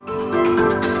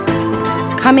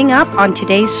coming up on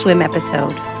today's swim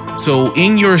episode. So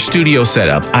in your studio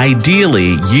setup,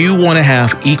 ideally, you want to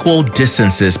have equal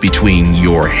distances between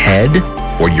your head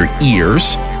or your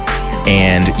ears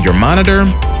and your monitor,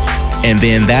 and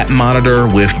then that monitor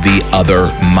with the other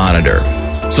monitor.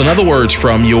 So in other words,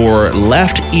 from your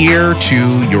left ear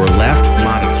to your left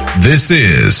monitor. This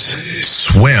is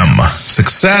Swim,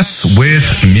 Success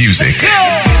with Music.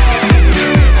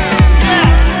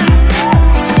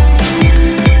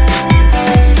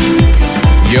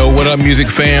 Yo, what up, music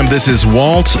fam? This is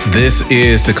Walt. This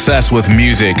is Success with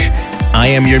Music. I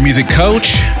am your music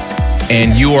coach,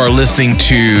 and you are listening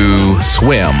to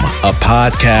Swim, a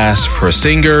podcast for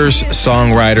singers,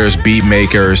 songwriters, beat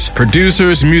makers,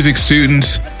 producers, music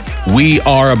students. We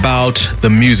are about the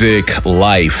music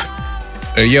life.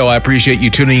 Yo, I appreciate you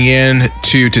tuning in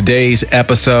to today's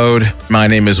episode. My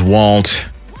name is Walt,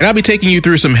 and I'll be taking you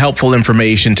through some helpful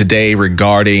information today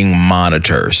regarding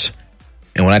monitors.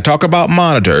 And when I talk about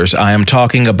monitors, I am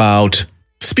talking about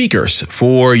speakers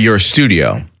for your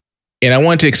studio. And I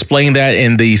want to explain that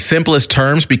in the simplest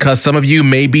terms because some of you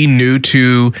may be new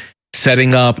to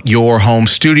setting up your home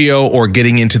studio or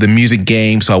getting into the music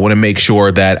game. So I want to make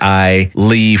sure that I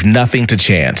leave nothing to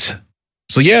chance.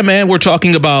 So yeah, man, we're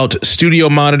talking about studio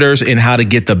monitors and how to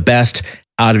get the best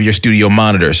out of your studio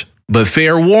monitors. But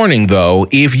fair warning, though,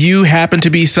 if you happen to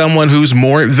be someone who's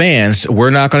more advanced, we're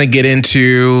not going to get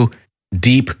into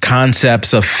deep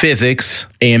concepts of physics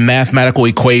and mathematical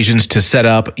equations to set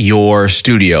up your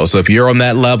studio. So if you're on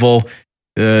that level,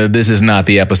 this is not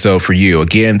the episode for you.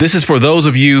 Again, this is for those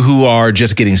of you who are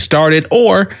just getting started,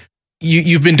 or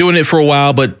you've been doing it for a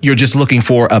while, but you're just looking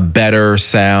for a better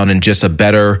sound and just a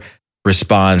better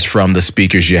response from the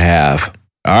speakers you have.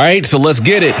 All right, so let's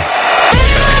get it.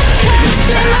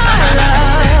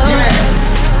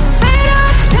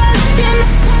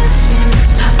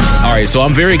 All right, so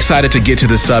I'm very excited to get to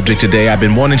the subject today. I've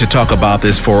been wanting to talk about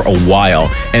this for a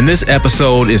while. And this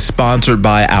episode is sponsored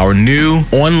by our new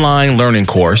online learning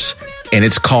course, and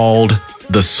it's called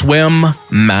the Swim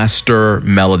Master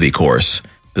Melody Course.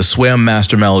 The Swim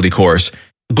Master Melody Course.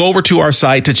 Go over to our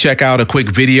site to check out a quick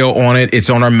video on it. It's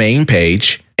on our main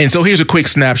page. And so here's a quick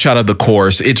snapshot of the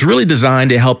course. It's really designed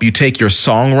to help you take your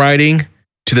songwriting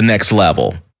to the next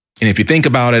level. And if you think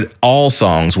about it, all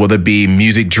songs, whether it be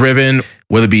music driven,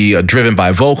 whether it be driven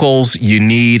by vocals, you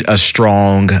need a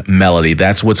strong melody.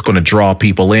 That's what's going to draw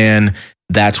people in.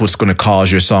 That's what's going to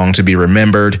cause your song to be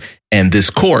remembered. And this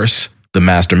course, the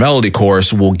Master Melody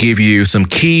course, will give you some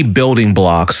key building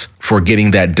blocks for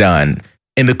getting that done.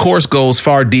 And the course goes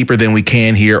far deeper than we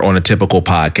can here on a typical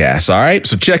podcast. All right,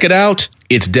 so check it out.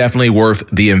 It's definitely worth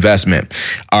the investment.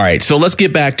 All right, so let's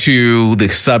get back to the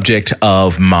subject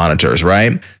of monitors,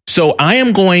 right? So I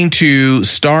am going to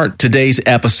start today's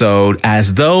episode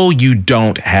as though you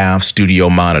don't have studio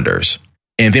monitors.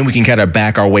 And then we can kind of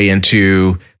back our way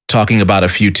into talking about a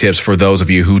few tips for those of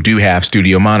you who do have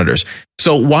studio monitors.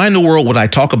 So why in the world would I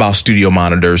talk about studio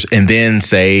monitors and then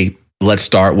say, let's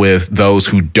start with those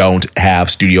who don't have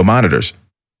studio monitors?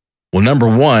 Well, number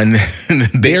one,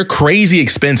 they're crazy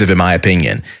expensive, in my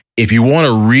opinion. If you want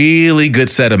a really good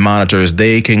set of monitors,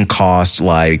 they can cost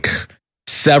like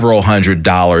several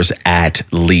 $100s at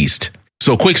least.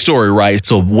 So quick story, right?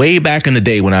 So way back in the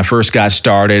day when I first got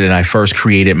started and I first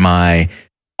created my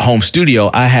home studio,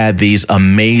 I had these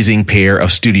amazing pair of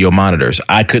studio monitors.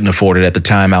 I couldn't afford it at the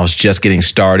time. I was just getting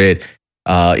started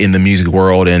in the music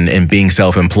world and being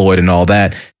self-employed and all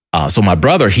that. So my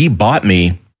brother, he bought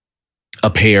me a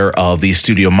pair of these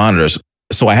studio monitors.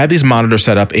 So I had these monitors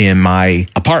set up in my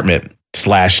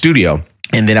apartment/studio.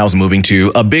 And then I was moving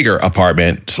to a bigger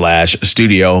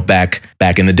apartment/studio back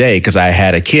in the day because I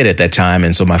had a kid at that time.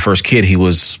 And so my first kid, he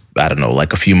was, I don't know,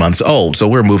 like a few months old. So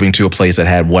we were moving to a place that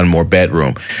had one more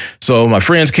bedroom. So my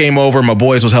friends came over, my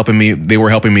boys was helping me. They were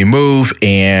helping me move.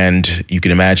 And you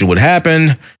can imagine what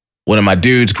happened. One of my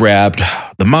dudes grabbed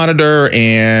the monitor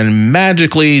and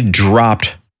magically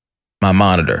dropped my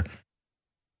monitor.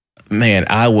 Man,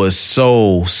 I was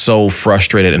so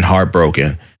frustrated and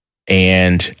heartbroken.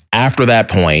 And after that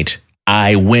point,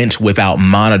 I went without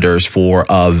monitors for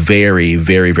a very,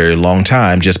 very, very long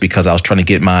time just because I was trying to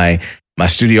get my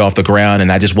studio off the ground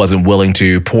and I just wasn't willing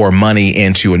to pour money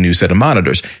into a new set of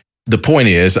monitors. The point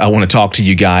is, I want to talk to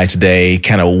you guys today,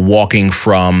 kind of walking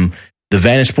from the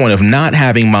vantage point of not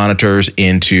having monitors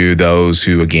into those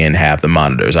who, again, have the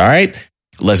monitors. All right,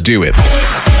 let's do it.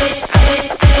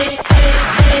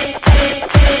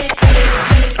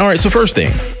 All right, so first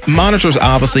thing, monitors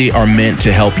obviously are meant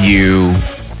to help you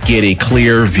get a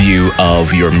clear view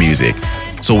of your music.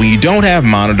 So when you don't have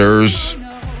monitors,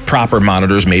 proper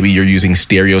monitors, maybe you're using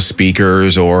stereo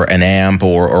speakers or an amp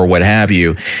or what have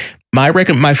you,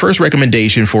 my first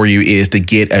recommendation for you is to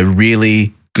get a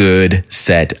really good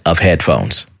set of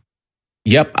headphones.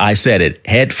 Yep, I said it,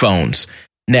 headphones.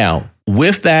 Now,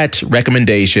 with that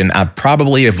recommendation, I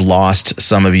probably have lost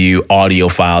some of you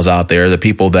audiophiles out there, the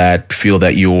people that feel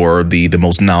that you're the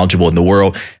most knowledgeable in the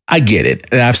world. I get it.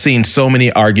 And I've seen so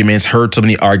many arguments, heard so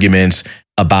many arguments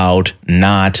about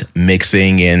not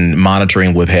mixing and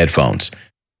monitoring with headphones.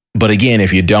 But again,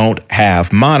 if you don't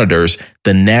have monitors,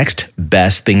 the next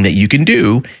best thing that you can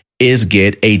do is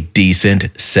get a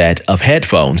decent set of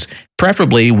headphones,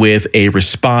 preferably with a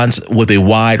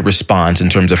wide response in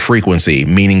terms of frequency,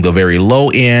 meaning the very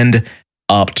low end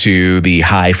up to the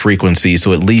high frequency.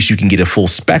 So at least you can get a full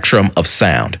spectrum of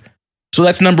sound. So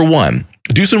that's number one.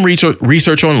 Do some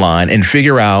research online and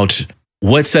figure out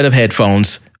what set of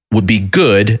headphones would be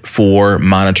good for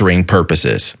monitoring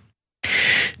purposes.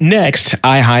 Next,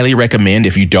 I highly recommend,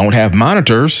 if you don't have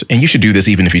monitors, and you should do this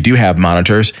even if you do have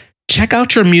monitors, check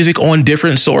out your music on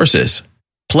different sources.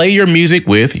 Play your music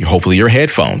with, hopefully, your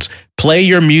headphones. Play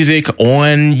your music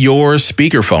on your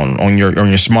speakerphone, on your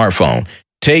smartphone.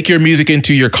 Take your music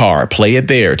into your car. Play it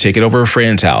there. Take it over a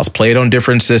friend's house. Play it on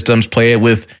different systems. Play it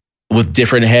with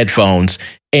different headphones.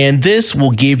 And this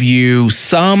will give you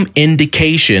some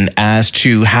indication as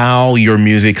to how your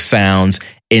music sounds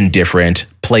in different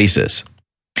places.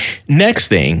 Next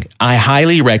thing, I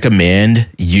highly recommend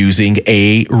using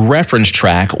a reference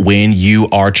track when you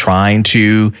are trying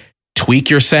to tweak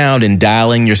your sound and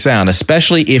dialing your sound,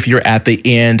 especially if you're at the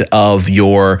end of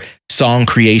your song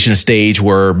creation stage,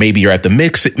 where maybe you're at the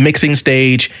mixing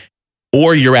stage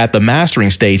or you're at the mastering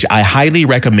stage. I highly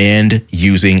recommend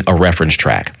using a reference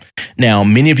track. Now,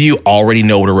 many of you already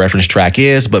know what a reference track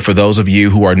is, but for those of you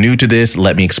who are new to this,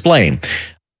 let me explain.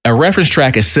 A reference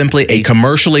track is simply a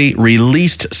commercially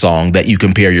released song that you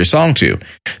compare your song to.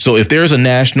 So if there's a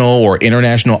national or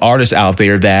international artist out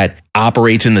there that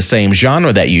operates in the same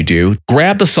genre that you do,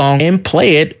 grab the song and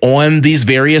play it on these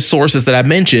various sources that I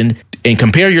mentioned and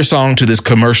compare your song to this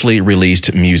commercially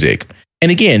released music.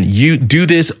 And again, you do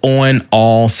this on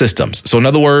all systems. So in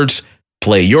other words,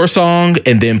 play your song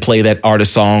and then play that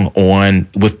artist song on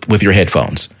with your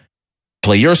headphones.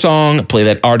 Play your song, play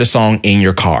that artist song in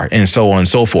your car, and so on and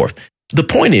so forth. The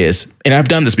point is, and I've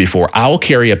done this before, I'll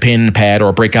carry a pen and pad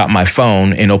or break out my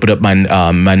phone and open up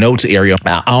my notes area.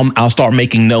 I'll start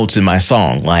making notes in my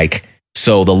song. Like,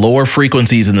 so the lower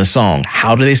frequencies in the song,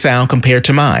 how do they sound compared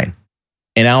to mine?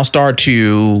 And I'll start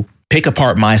to pick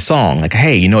apart my song. Like,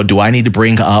 hey, do I need to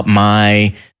bring up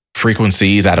my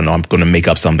frequencies? I don't know. I'm going to make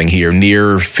up something here.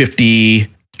 Near 50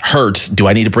 hertz. Do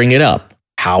I need to bring it up?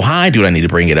 How high do I need to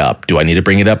bring it up? Do I need to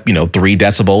bring it up, 3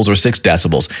 decibels or 6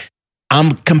 decibels?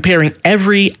 I'm comparing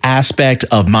every aspect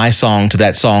of my song to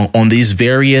that song on these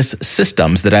various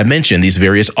systems that I mentioned, these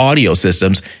various audio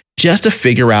systems, just to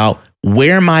figure out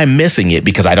where am I missing it,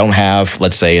 because I don't have,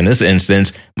 let's say in this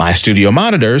instance, my studio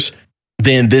monitors.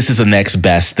 Then this is the next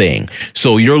best thing.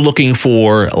 So you're looking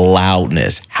for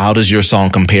loudness. How does your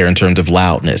song compare in terms of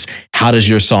loudness? How does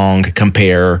your song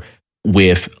compare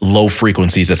with low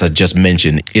frequencies, as I just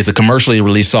mentioned? Is a commercially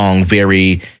released song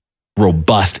very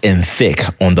robust and thick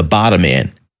on the bottom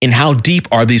end? And how deep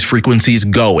are these frequencies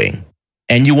going?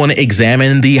 And you want to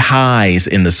examine the highs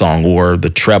in the song, or the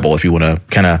treble, if you want to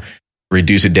kind of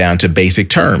reduce it down to basic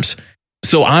terms.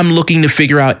 So I'm looking to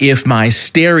figure out if my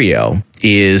stereo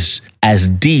is as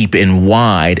deep and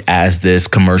wide as this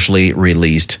commercially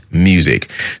released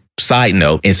music. Side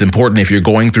note, it's important if you're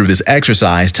going through this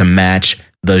exercise to match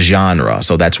the genre.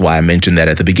 So that's why I mentioned that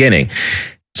at the beginning.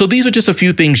 So these are just a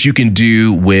few things you can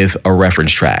do with a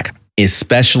reference track,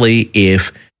 especially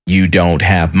if you don't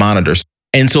have monitors.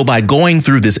 And so by going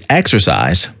through this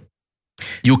exercise,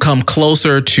 you'll come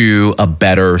closer to a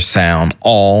better sound,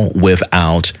 all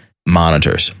without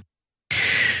monitors.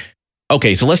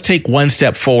 Okay, so let's take one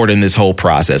step forward in this whole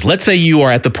process. Let's say you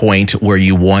are at the point where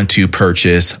you want to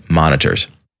purchase monitors.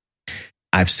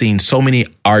 I've seen so many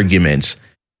arguments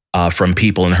from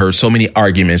people and heard so many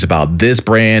arguments about this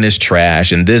brand is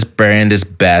trash and this brand is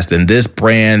best and this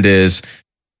brand is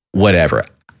whatever.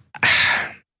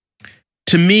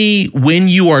 To me, when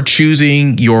you are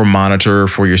choosing your monitor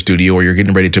for your studio, or you're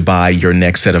getting ready to buy your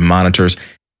next set of monitors,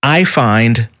 I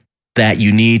find that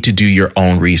you need to do your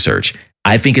own research.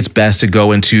 I think it's best to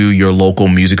go into your local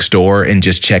music store and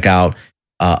just check out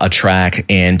a track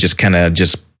and just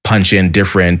punch in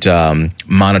different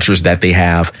monitors that they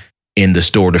have in the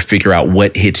store to figure out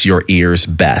what hits your ears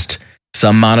best.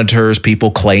 Some monitors,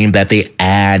 people claim that they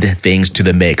add things to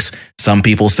the mix. Some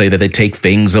people say that they take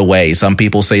things away. Some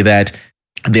people say that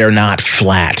they're not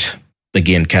flat.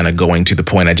 Again, kind of going to the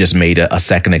point I just made a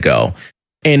second ago.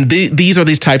 And these are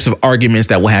these types of arguments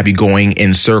that will have you going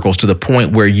in circles to the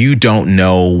point where you don't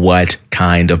know what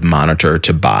kind of monitor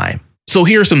to buy. So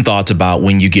here are some thoughts about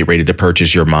when you get ready to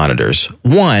purchase your monitors.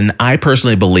 One, I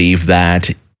personally believe that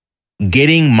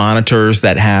getting monitors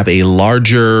that have a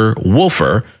larger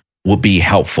woofer would be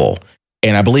helpful.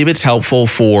 And I believe it's helpful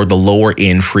for the lower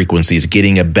end frequencies,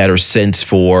 getting a better sense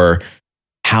for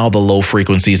how the low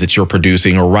frequencies that you're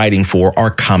producing or writing for are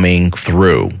coming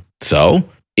through. So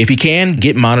if you can,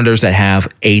 get monitors that have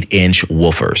 8-inch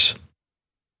woofers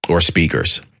or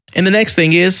speakers. And the next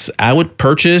thing is I would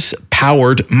purchase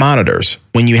powered monitors.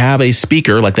 When you have a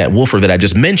speaker like that woofer that I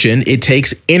just mentioned, it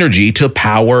takes energy to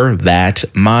power that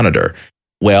monitor.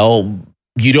 Well,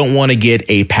 you don't want to get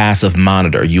a passive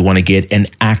monitor. You want to get an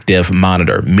active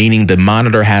monitor, meaning the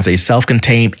monitor has a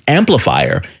self-contained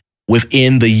amplifier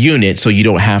within the unit, so you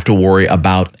don't have to worry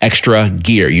about extra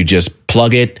gear. You just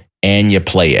plug it and you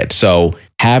play it. So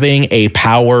having a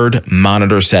powered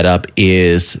monitor setup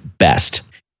is best.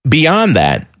 Beyond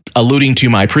that, alluding to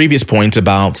my previous points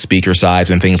about speaker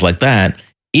size and things like that,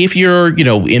 if you're,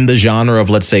 in the genre of,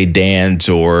 let's say, dance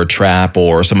or trap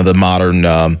or some of the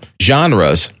modern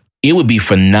genres, it would be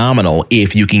phenomenal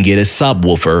if you can get a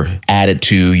subwoofer added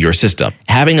to your system.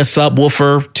 Having a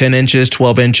subwoofer, 10 inches,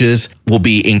 12 inches, will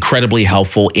be incredibly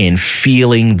helpful in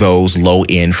feeling those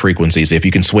low-end frequencies. If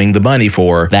you can swing the money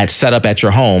for that setup at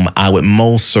your home, I would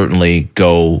most certainly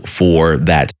go for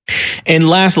that. And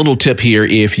last little tip here,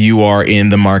 if you are in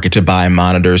the market to buy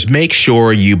monitors, make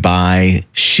sure you buy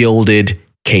shielded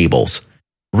cables.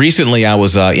 Recently, I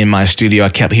was in my studio. I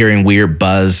kept hearing weird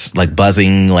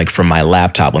buzzing from my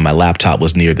laptop when my laptop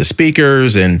was near the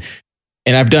speakers. And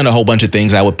I've done a whole bunch of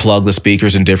things. I would plug the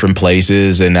speakers in different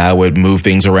places and I would move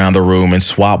things around the room and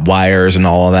swap wires and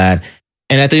all of that.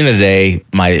 And at the end of the day,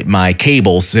 my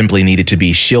cables simply needed to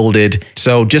be shielded.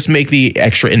 So just make the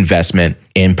extra investment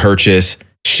and purchase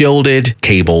shielded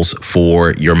cables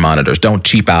for your monitors. Don't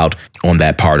cheap out on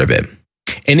that part of it.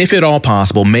 And if at all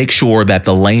possible, make sure that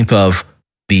the length of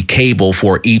the cable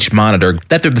for each monitor,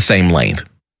 that they're the same length.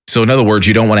 So in other words,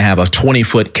 you don't want to have a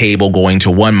 20-foot cable going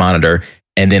to one monitor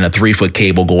and then a 3-foot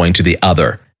cable going to the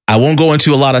other. I won't go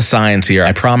into a lot of science here.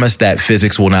 I promise that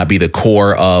physics will not be the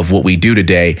core of what we do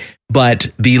today,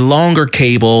 but the longer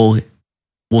cable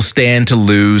will stand to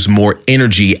lose more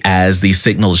energy as the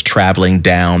signal is traveling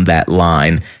down that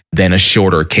line than a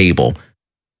shorter cable.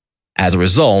 As a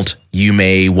result, you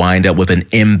may wind up with an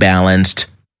imbalanced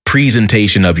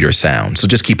presentation of your sound. So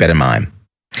just keep that in mind.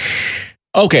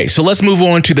 Okay, so let's move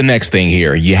on to the next thing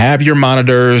here. You have your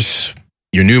monitors,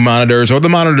 your new monitors, or the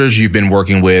monitors you've been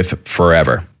working with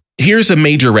forever. Here's a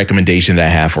major recommendation that I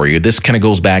have for you. This kind of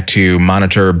goes back to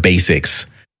monitor basics,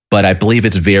 but I believe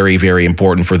it's very, very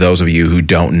important for those of you who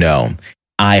don't know.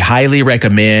 I highly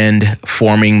recommend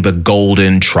forming the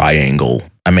golden triangle.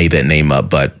 I made that name up,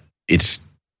 but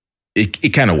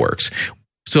it kind of works.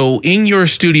 So in your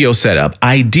studio setup,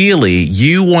 ideally,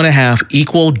 you want to have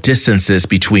equal distances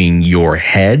between your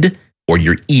head or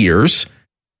your ears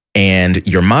and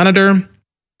your monitor,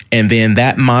 and then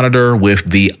that monitor with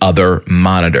the other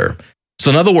monitor.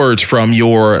 So in other words, from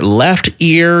your left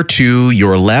ear to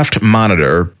your left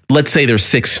monitor, let's say there's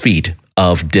 6 feet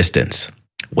of distance.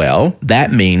 Well,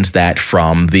 that means that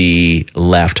from the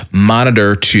left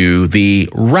monitor to the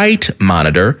right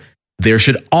monitor, there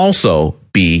should also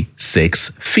be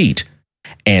 6 feet.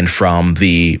 And from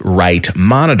the right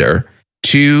monitor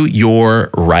to your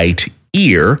right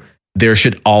ear, there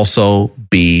should also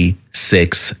be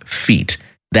 6 feet.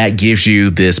 That gives you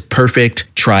this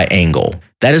perfect triangle.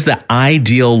 That is the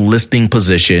ideal listening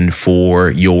position for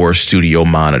your studio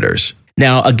monitors.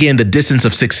 Now, again, the distance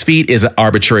of 6 feet is an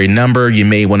arbitrary number. You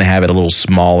may want to have it a little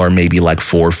smaller, maybe like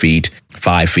 4 feet,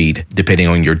 5 feet, depending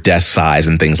on your desk size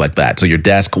and things like that. So your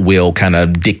desk will kind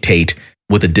of dictate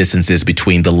what the distance is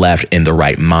between the left and the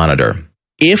right monitor.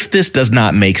 If this does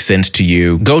not make sense to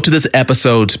you, go to this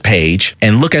episode's page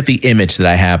and look at the image that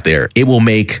I have there. It will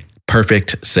make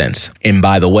perfect sense. And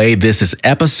by the way, this is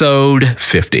episode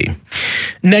 50.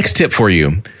 Next tip for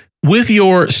you. With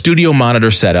your studio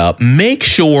monitor setup, make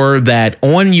sure that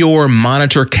on your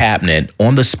monitor cabinet,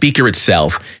 on the speaker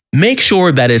itself, make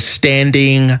sure that it's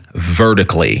standing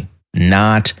vertically,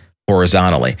 not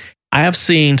horizontally. I have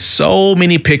seen so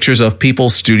many pictures of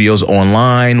people's studios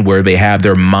online where they have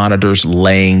their monitors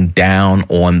laying down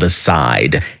on the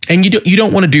side. And you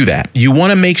don't want to do that. You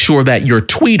want to make sure that your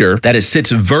tweeter, that it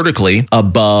sits vertically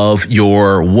above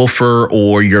your woofer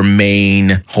or your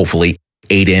main, hopefully,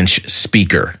 8-inch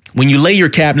speaker. When you lay your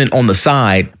cabinet on the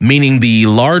side, meaning the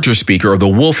larger speaker or the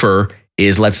woofer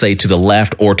is, let's say, to the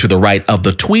left or to the right of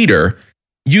the tweeter,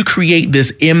 you create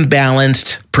this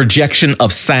imbalanced projection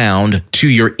of sound to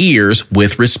your ears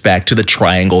with respect to the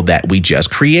triangle that we just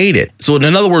created. So in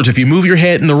other words, if you move your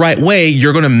head in the right way,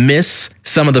 you're going to miss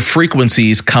some of the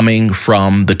frequencies coming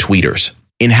from the tweeters.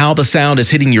 And how the sound is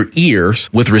hitting your ears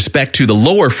with respect to the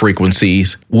lower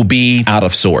frequencies will be out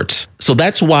of sorts. So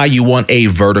that's why you want a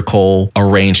vertical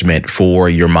arrangement for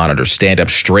your monitor. Stand up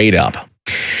straight up.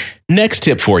 Next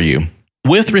tip for you.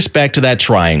 With respect to that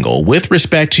triangle, with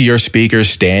respect to your speakers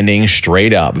standing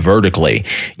straight up vertically,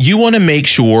 you want to make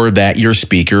sure that your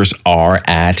speakers are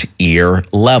at ear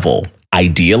level.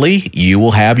 Ideally, you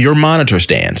will have your monitor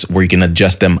stands where you can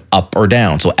adjust them up or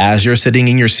down. So as you're sitting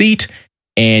in your seat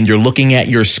and you're looking at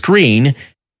your screen,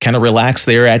 kind of relax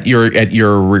there at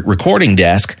your recording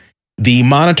desk, the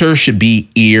monitor should be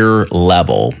ear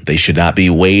level. They should not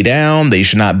be way down. They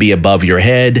should not be above your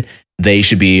head. They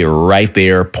should be right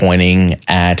there pointing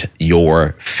at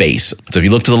your face. So if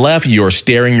you look to the left, you're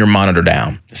staring your monitor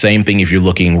down. Same thing if you're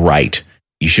looking right.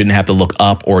 You shouldn't have to look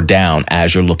up or down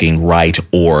as you're looking right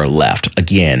or left.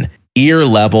 Again, ear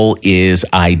level is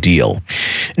ideal.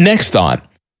 Next thought,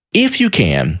 if you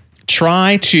can,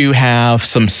 try to have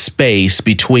some space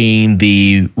between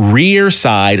the rear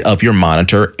side of your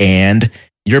monitor and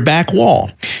your back wall.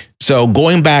 So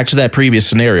going back to that previous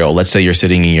scenario, let's say you're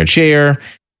sitting in your chair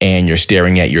and you're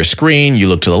staring at your screen. You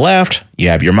look to the left, you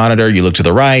have your monitor. You look to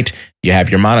the right, you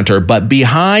have your monitor. But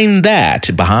behind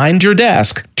that, behind your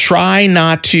desk, try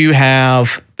not to have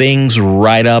things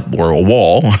right up, or a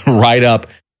wall right up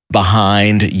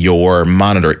behind your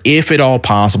monitor, if at all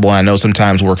possible. And I know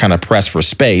sometimes we're kind of pressed for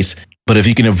space, but if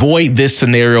you can avoid this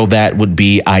scenario, that would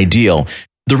be ideal.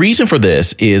 The reason for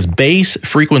this is bass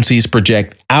frequencies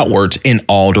project outwards in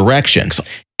all directions.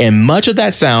 And much of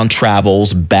that sound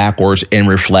travels backwards and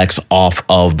reflects off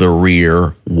of the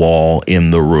rear wall in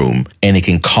the room. And it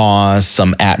can cause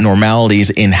some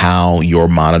abnormalities in how you're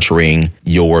monitoring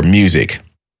your music.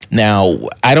 Now,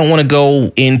 I don't want to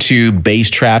go into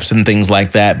bass traps and things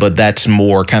like that, but that's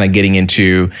more kind of getting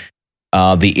into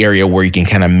the area where you can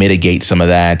kind of mitigate some of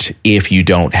that if you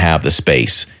don't have the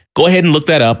space. Go ahead and look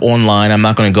that up online. I'm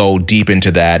not going to go deep into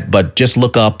that, but just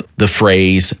look up the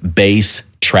phrase bass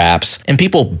traps, and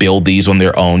people build these on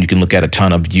their own. You can look at a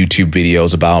ton of YouTube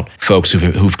videos about folks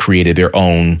who've created their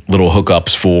own little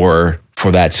hookups for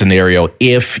that scenario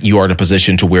if you are in a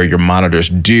position to where your monitors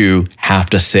do have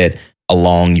to sit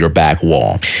along your back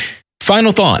wall.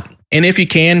 Final thought. And if you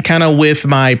can, kind of with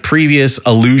my previous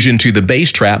allusion to the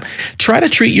bass trap, try to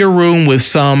treat your room with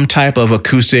some type of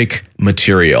acoustic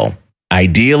material.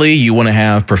 Ideally, you want to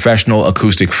have professional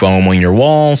acoustic foam on your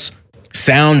walls,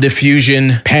 sound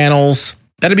diffusion panels.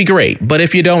 That'd be great. But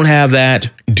if you don't have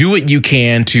that, do what you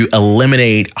can to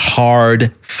eliminate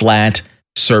hard, flat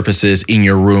surfaces in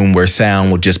your room where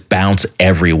sound will just bounce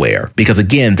everywhere. Because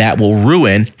again, that will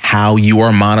ruin how you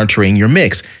are monitoring your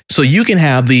mix. So you can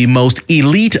have the most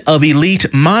elite of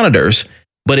elite monitors,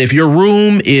 but if your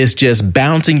room is just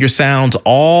bouncing your sounds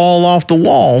all off the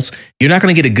walls, you're not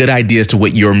going to get a good idea as to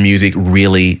what your music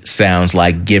really sounds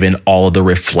like given all of the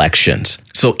reflections.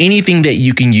 So anything that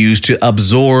you can use to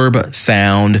absorb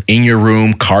sound in your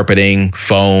room, carpeting,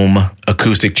 foam,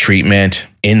 acoustic treatment,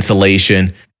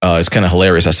 insulation. It's kind of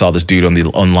hilarious. I saw this dude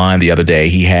online the other day.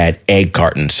 He had egg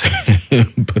cartons.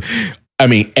 I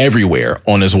mean, everywhere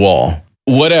on his wall.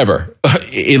 Whatever.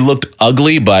 It looked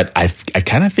ugly, but I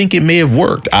kind of think it may have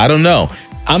worked. I don't know.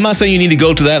 I'm not saying you need to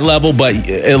go to that level, but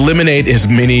eliminate as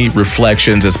many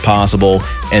reflections as possible.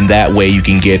 And that way you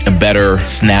can get a better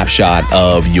snapshot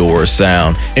of your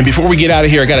sound. And before we get out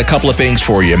of here, I got a couple of things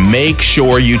for you. Make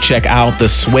sure you check out the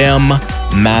Swim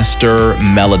Master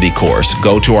Melody course.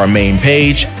 Go to our main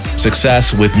page,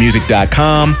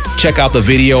 successwithmusic.com. Check out the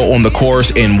video on the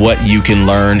course and what you can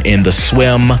learn in the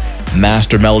Swim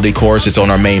Master Melody course. It's on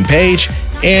our main page.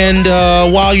 And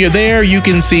while you're there, you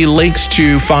can see links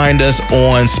to find us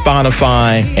on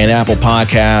Spotify and Apple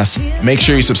Podcasts. Make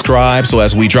sure you subscribe so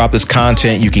as we drop this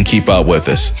content, you can keep up with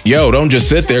us. Yo, don't just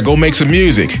sit there. Go make some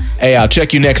music. Hey, I'll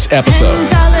check you next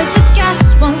episode.